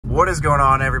What is going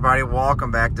on, everybody?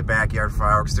 Welcome back to Backyard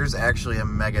Fireworks. There's actually a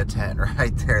mega tent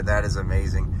right there. That is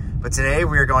amazing. But today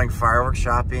we are going fireworks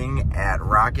shopping at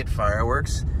Rocket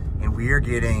Fireworks, and we are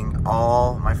getting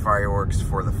all my fireworks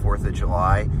for the 4th of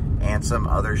July and some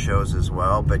other shows as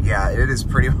well. But yeah, it is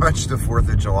pretty much the 4th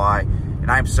of July, and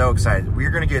I'm so excited.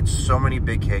 We're gonna get so many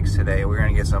big cakes today. We're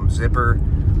gonna get some Zipper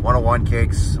 101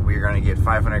 cakes. We're gonna get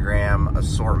 500-gram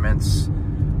assortments.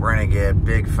 We're gonna get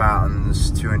big fountains,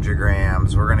 200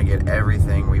 grams. We're gonna get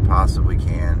everything we possibly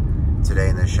can today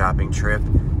in this shopping trip.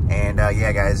 And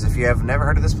yeah, guys, if you have never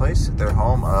heard of this place, they're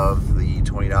home of the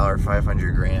 $20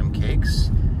 500-gram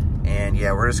cakes. And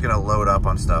yeah, we're just gonna load up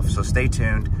on stuff, so stay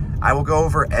tuned. I will go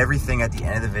over everything at the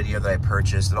end of the video that I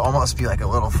purchased. It'll almost be like a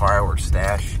little fireworks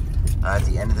stash at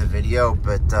the end of the video.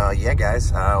 But yeah,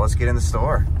 guys, let's get in the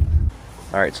store.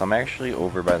 All right, so I'm actually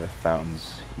over by the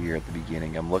fountains here at the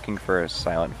beginning. I'm looking for a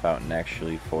silent fountain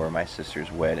actually for my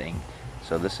sister's wedding.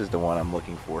 So this is the one I'm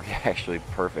looking for. Actually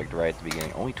perfect right at the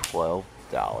beginning. Only $12.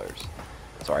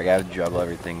 Sorry, I gotta juggle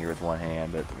everything here with one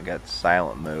hand, but we got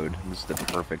silent mode. This is the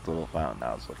perfect little fountain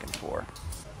I was looking for.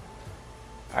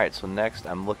 Alright, so next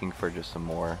I'm looking for just some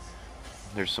more.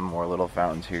 There's some more little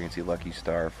fountains here. You can see Lucky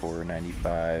Star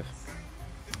 $4.95.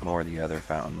 More of the other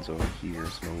fountains over here,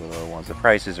 some of the little ones. The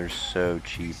prices are so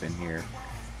cheap in here.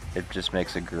 It just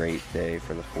makes a great day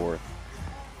for the 4th.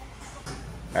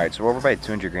 Alright, so we're over by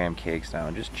 200-gram cakes now,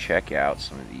 and just check out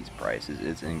some of these prices.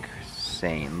 It's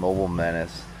insane. Mobile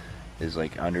Menace is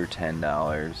like under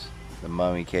 $10. The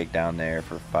Mummy cake down there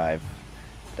for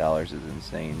 $5 is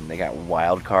insane. They got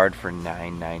Wild Card for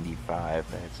 $9.95.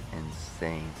 That's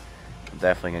insane. I'm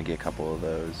definitely going to get a couple of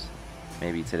those.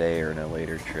 Maybe today or in a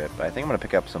later trip. I think I'm going to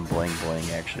pick up some bling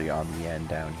bling actually on the end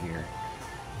down here.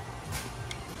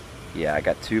 Yeah, I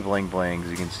got 2 bling blings.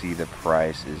 You can see the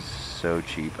price is so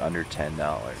cheap, under $10.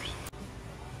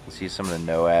 You see some of the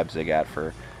no-abs they got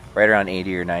for right around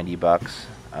 80 or 90 bucks.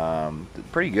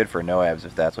 Pretty good for no-abs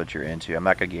if that's what you're into. I'm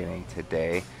not going to get any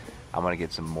today. I'm going to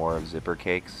get some more of Zipper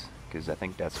cakes because I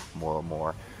think that's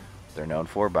more they're known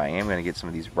for. But I am going to get some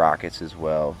of these rockets as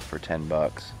well for 10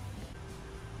 bucks.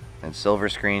 And Silver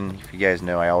Screen, if you guys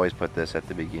know, I always put this at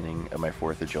the beginning of my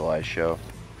 4th of July show.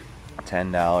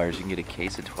 $10. You can get a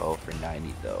case of 12 for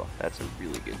 $90 though. That's a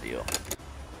really good deal.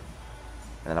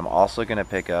 And then I'm also going to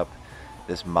pick up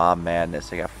this Mob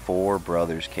Madness. They got 4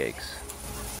 Brothers cakes.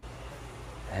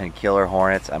 And Killer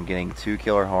Hornets, I'm getting 2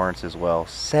 Killer Hornets as well.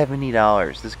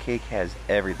 $70. This cake has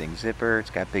everything. Zipper, it's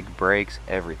got big brakes,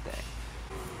 everything.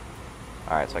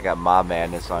 Alright, so I got Mob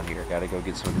Madness on here. Gotta go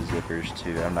get some of the zippers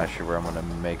too. I'm not sure where I'm gonna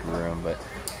make room, but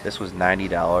this was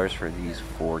 $90 for these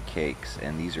 4 cakes,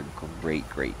 and these are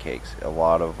great cakes. A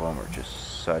lot of them are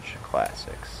just such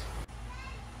classics.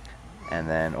 And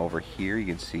then over here you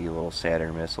can see a little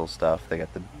Saturn missile stuff. They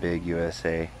got the big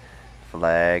USA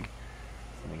flag.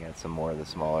 And we got some more of the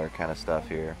smaller kind of stuff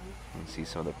here. You can see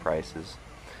some of the prices.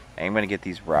 I'm going to get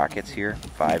these rockets here,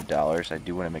 $5. I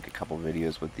do want to make a couple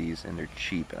videos with these, and they're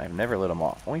cheap, and I've never lit them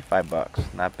off. Only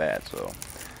 $5, not bad. So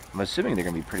I'm assuming they're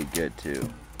going to be pretty good too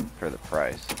for the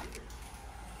price.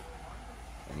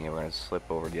 And yeah, we're going to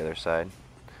slip over to the other side.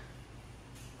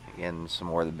 Again, some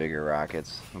more of the bigger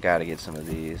rockets. Got to get some of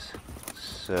these.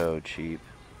 So cheap.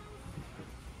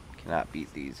 Cannot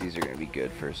beat these. These are going to be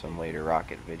good for some later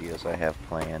rocket videos I have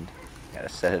planned. Got to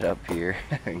set it up here.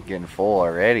 Getting full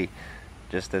already.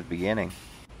 Just at the beginning.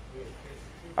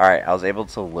 Alright, I was able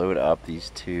to load up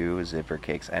these 2 Zipper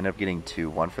cakes. I ended up getting 2,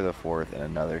 one for the 4th and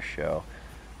another show.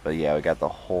 But yeah, we got the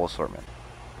whole assortment.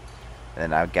 And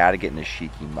then I've got to get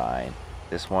Nishiki Mine.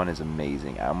 This one is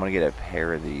amazing. I'm going to get a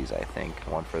pair of these, I think.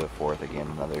 One for the 4th, again,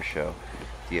 another show.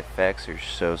 The effects are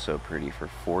so pretty. For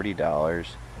 $40, you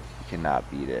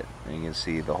cannot beat it. And you can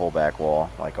see the whole back wall,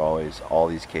 like always. All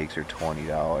these cakes are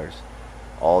 $20.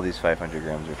 All these 500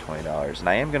 grams are $20. And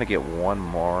I am going to get one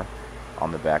more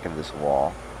on the back of this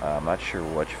wall. I'm not sure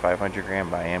which 500 gram,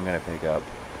 but I am going to pick up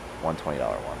one $20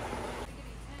 one.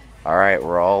 Alright,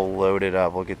 we're all loaded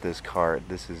up. Look at this cart.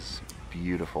 This is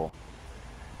beautiful.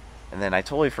 And then I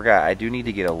totally forgot, I do need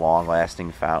to get a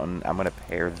long-lasting fountain. I'm going to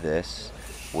pair this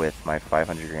with my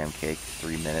 500 gram cake,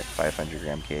 3-minute 500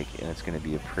 gram cake, and it's going to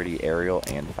be a pretty aerial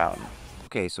and fountain.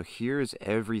 Okay, so here's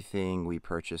everything we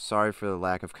purchased. Sorry for the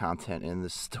lack of content in the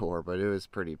store, but it was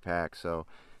pretty packed, so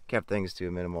kept things to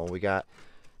a minimal. We got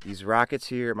these rockets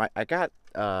here. I got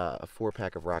a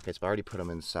 4-pack of rockets, but I already put them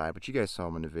inside, but you guys saw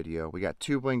them in the video. We got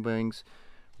 2 bling blings.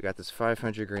 We got this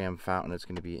 500 gram fountain. It's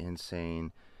going to be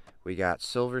insane. We got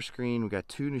Silver Screen. We got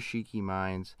 2 Nishiki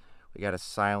Mines. We got a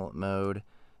silent mode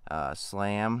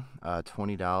slam,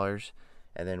 $20.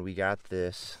 And then we got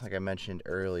this, like I mentioned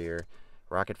earlier,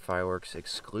 Rocket Fireworks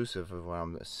exclusive of what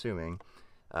I'm assuming.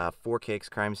 4 cakes,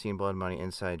 crime scene, blood money,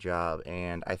 inside job,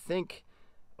 and I think,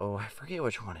 oh, I forget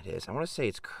which one it is. I want to say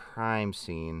it's crime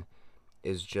scene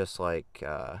is just like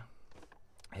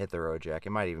hit the road jack. It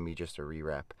might even be just a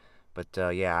re-rep.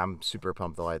 But yeah, I'm super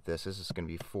pumped to light this. This is going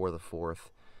to be for the 4th.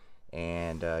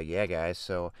 And yeah, guys,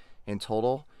 so in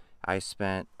total, I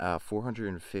spent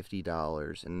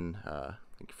 $450, and I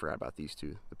think I forgot about these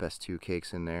two, the best 2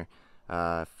 cakes in there.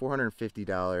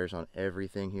 $450 on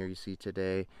everything here you see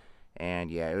today. And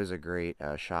yeah, it was a great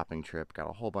shopping trip. Got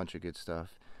a whole bunch of good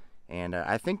stuff. And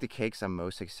I think the cakes I'm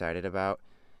most excited about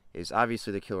is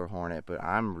obviously the Killer Hornet, but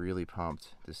I'm really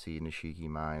pumped to see Nishiki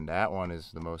Mine. That one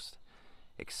is the most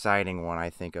exciting one, I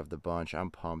think, of the bunch.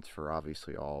 I'm pumped for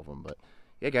obviously all of them. But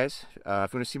yeah, guys, if you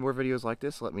want to see more videos like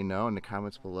this, let me know in the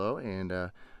comments below.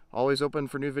 And always open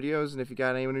for new videos. And if you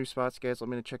got any new spots, guys, let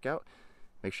me know, check out.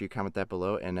 Make sure you comment that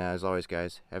below. And as always,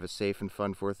 guys, have a safe and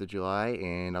fun 4th of July.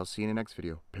 And I'll see you in the next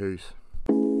video. Peace.